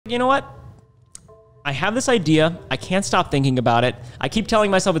you know what? I have this idea. I can't stop thinking about it. I keep telling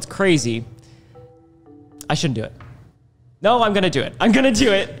myself it's crazy. I shouldn't do it. No, I'm gonna do it. I'm gonna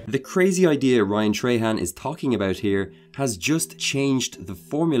do it. The crazy idea Ryan Trahan is talking about here has just changed the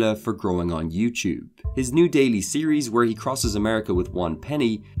formula for growing on YouTube. His new daily series, where he crosses America with 1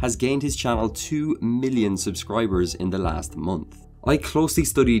 penny, has gained his channel 2 million subscribers in the last month. I closely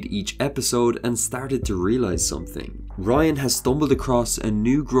studied each episode and started to realize something. Ryan has stumbled across a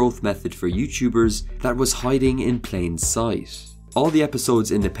new growth method for YouTubers that was hiding in plain sight. All the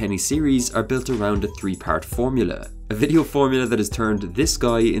episodes in the Penny series are built around a 3-part formula. A video formula that has turned this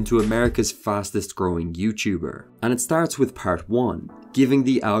guy into America's fastest growing YouTuber. And it starts with part 1, giving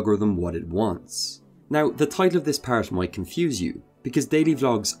the algorithm what it wants. Now, the title of this part might confuse you, because daily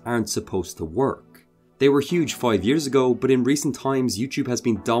vlogs aren't supposed to work. They were huge 5 years ago, but in recent times YouTube has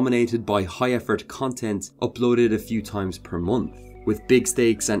been dominated by high effort content uploaded a few times per month, with big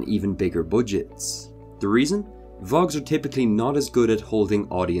stakes and even bigger budgets. The reason? Vlogs are typically not as good at holding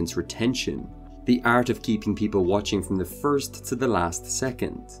audience retention, the art of keeping people watching from the first to the last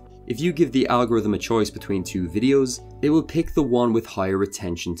second. If you give the algorithm a choice between 2 videos, it will pick the one with higher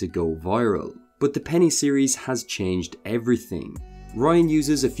retention to go viral. But the Penny series has changed everything. Ryan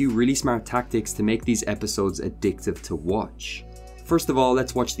uses a few really smart tactics to make these episodes addictive to watch. First of all,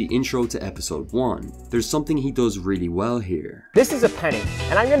 let's watch the intro to episode 1. There's something he does really well here. This is a penny,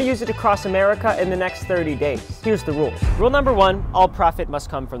 and I'm gonna use it to cross America in the next 30 days. Here's the rules. Rule number 1, all profit must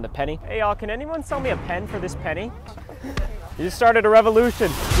come from the penny. Hey y'all, can anyone sell me a pen for this penny? You just started a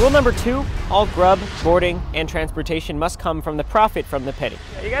revolution. Rule number 2, all grub, boarding, and transportation must come from the profit from the penny.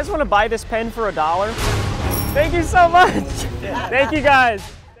 You guys wanna buy this pen for $1? Thank you so much. Thank you guys.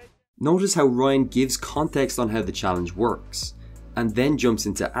 Notice how Ryan gives context on how the challenge works, and then jumps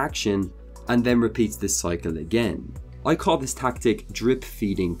into action, and then repeats this cycle again. I call this tactic drip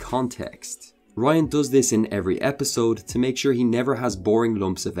feeding context. Ryan does this in every episode to make sure he never has boring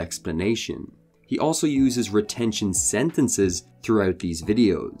lumps of explanation. He also uses retention sentences throughout these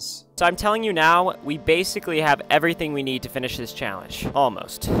videos. So I'm telling you now, we basically have everything we need to finish this challenge.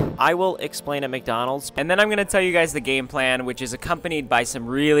 Almost. I will explain at McDonald's, and then I'm gonna tell you guys the game plan, which is accompanied by some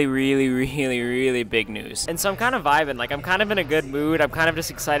really big news. And so I'm kind of vibing, like I'm kind of in a good mood. I'm kind of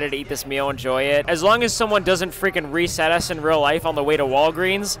just excited to eat this meal, enjoy it. As long as someone doesn't freaking reset us in real life on the way to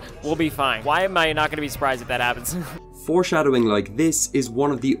Walgreens, we'll be fine. Why am I not gonna be surprised if that happens? Foreshadowing like this is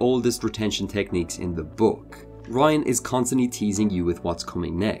one of the oldest retention techniques in the book. Ryan is constantly teasing you with what's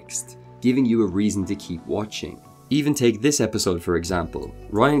coming next, giving you a reason to keep watching. Even take this episode for example.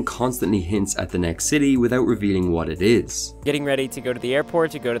 Ryan constantly hints at the next city without revealing what it is. Getting ready to go to the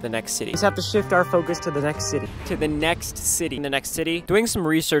airport to go to the next city. We just have to shift our focus to the next city. To the next city. In the next city. Doing some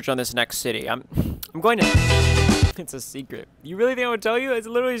research on this next city. I'm going to... It's a secret. You really think I would tell you? It's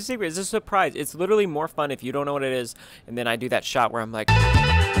literally a secret. It's a surprise. It's literally more fun if you don't know what it is, and then I do that shot where I'm like,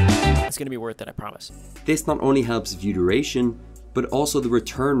 it's gonna be worth it, I promise. This not only helps view duration, but also the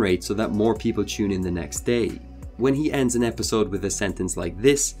return rate so that more people tune in the next day. When he ends an episode with a sentence like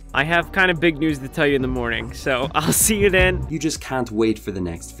this, I have kind of big news to tell you in the morning, so I'll see you then. You just can't wait for the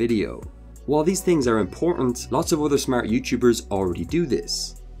next video. While these things are important, lots of other smart YouTubers already do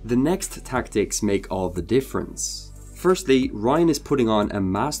this. The next tactics make all the difference. Firstly, Ryan is putting on a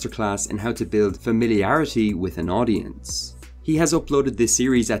masterclass in how to build familiarity with an audience. He has uploaded this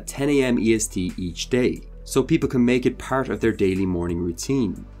series at 10 AM EST each day, so people can make it part of their daily morning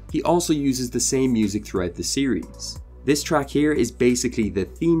routine. He also uses the same music throughout the series. This track here is basically the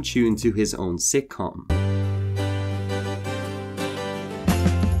theme tune to his own sitcom.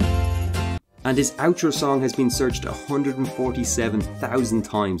 And his outro song has been searched 147,000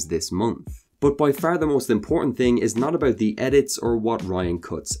 times this month. But by far the most important thing is not about the edits or what Ryan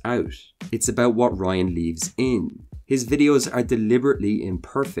cuts out. It's about what Ryan leaves in. His videos are deliberately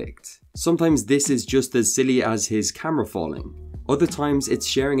imperfect. Sometimes this is just as silly as his camera falling. Other times it's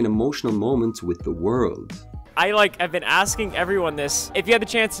sharing an emotional moment with the world. I've been asking everyone this. If you had the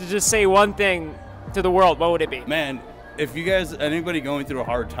chance to just say one thing to the world, what would it be? Man, if you guys, anybody going through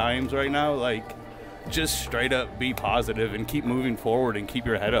hard times right now, like, just straight up be positive and keep moving forward and keep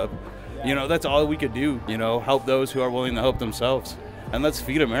your head up. You know, that's all we could do, you know, help those who are willing to help themselves. And let's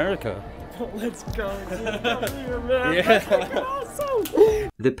feed America. Let's go. Yeah. Awesome.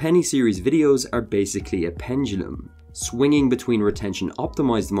 The Penny series videos are basically a pendulum, swinging between retention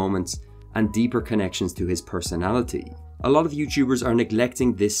optimized moments and deeper connections to his personality. A lot of YouTubers are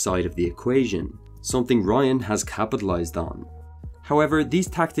neglecting this side of the equation, something Ryan has capitalized on. However, these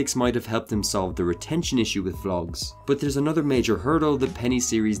tactics might have helped him solve the retention issue with vlogs, but there's another major hurdle the Penny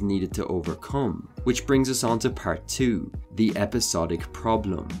series needed to overcome, which brings us on to part 2, the episodic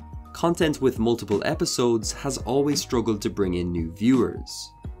problem. Content with multiple episodes has always struggled to bring in new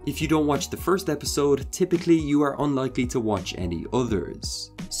viewers. If you don't watch the first episode, typically you are unlikely to watch any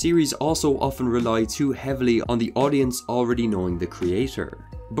others. Series also often rely too heavily on the audience already knowing the creator.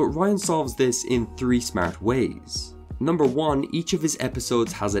 But Ryan solves this in 3 smart ways. Number 1, each of his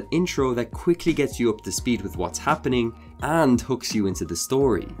episodes has an intro that quickly gets you up to speed with what's happening and hooks you into the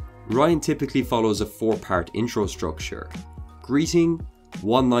story. Ryan typically follows a 4-part intro structure: greeting,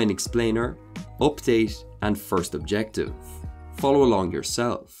 one-line explainer, update, and first objective. Follow along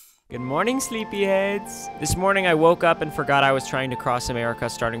yourself. Good morning, sleepyheads. This morning I woke up and forgot I was trying to cross America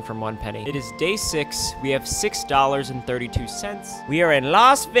starting from 1 penny. It is day 6. We have $6.32. We are in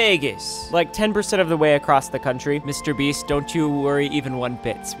Las Vegas, like 10% of the way across the country. Mr. Beast, don't you worry even 1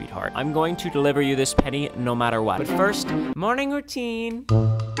 bit, sweetheart. I'm going to deliver you this penny no matter what. But first, morning routine.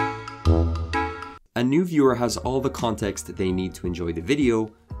 A new viewer has all the context they need to enjoy the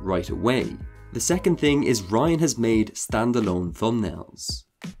video right away. The second thing is Ryan has made standalone thumbnails.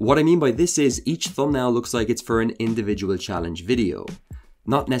 What I mean by this is each thumbnail looks like it's for an individual challenge video,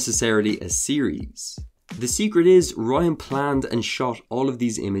 not necessarily a series. The secret is Ryan planned and shot all of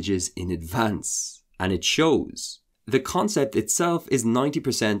these images in advance, and it shows. The concept itself is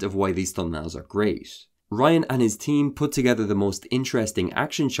 90% of why these thumbnails are great. Ryan and his team put together the most interesting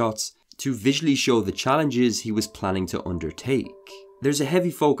action shots to visually show the challenges he was planning to undertake. There's a heavy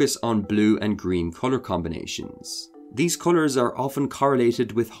focus on blue and green color combinations. These colors are often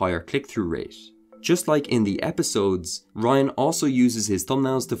correlated with higher click-through rate. Just like in the episodes, Ryan also uses his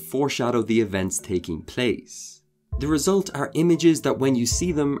thumbnails to foreshadow the events taking place. The result are images that when you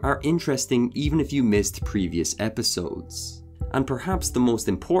see them are interesting even if you missed previous episodes. And perhaps the most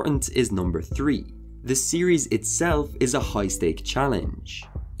important is number 3. The series itself is a high-stake challenge.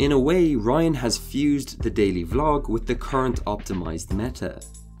 In a way, Ryan has fused the daily vlog with the current optimized meta.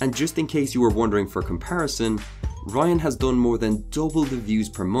 And just in case you were wondering for comparison, Ryan has done more than double the views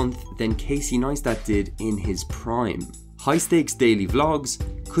per month than Casey Neistat did in his prime. High stakes daily vlogs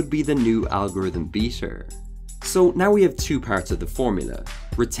could be the new algorithm beater. So now we have 2 parts of the formula,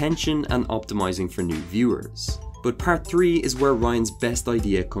 retention and optimizing for new viewers. But part 3 is where Ryan's best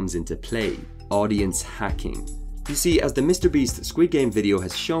idea comes into play, audience hacking. You see, as the MrBeast Squid Game video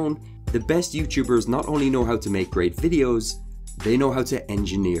has shown, the best YouTubers not only know how to make great videos, they know how to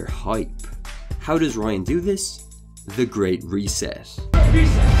engineer hype. How does Ryan do this? The Great Reset. Great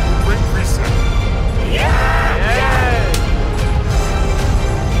Reset. Yeah!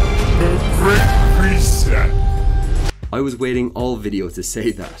 The Great Reset. I was waiting all video to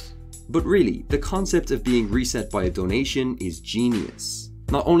say that. But really, the concept of being reset by a donation is genius.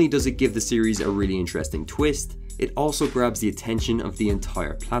 Not only does it give the series a really interesting twist, it also grabs the attention of the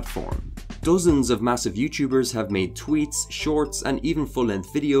entire platform. Dozens of massive YouTubers have made tweets, shorts, and even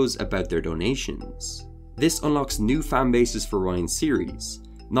full-length videos about their donations. This unlocks new fan bases for Ryan's series.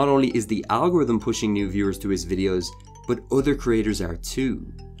 Not only is the algorithm pushing new viewers to his videos, but other creators are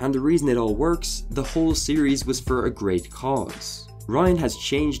too. And the reason it all works, the whole series was for a great cause. Ryan has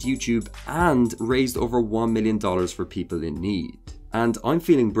changed YouTube and raised over $1 million for people in need. And I'm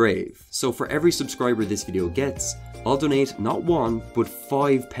feeling brave, so for every subscriber this video gets, I'll donate not 1, but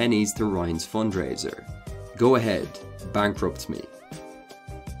 5 pennies to Ryan's fundraiser. Go ahead, bankrupt me.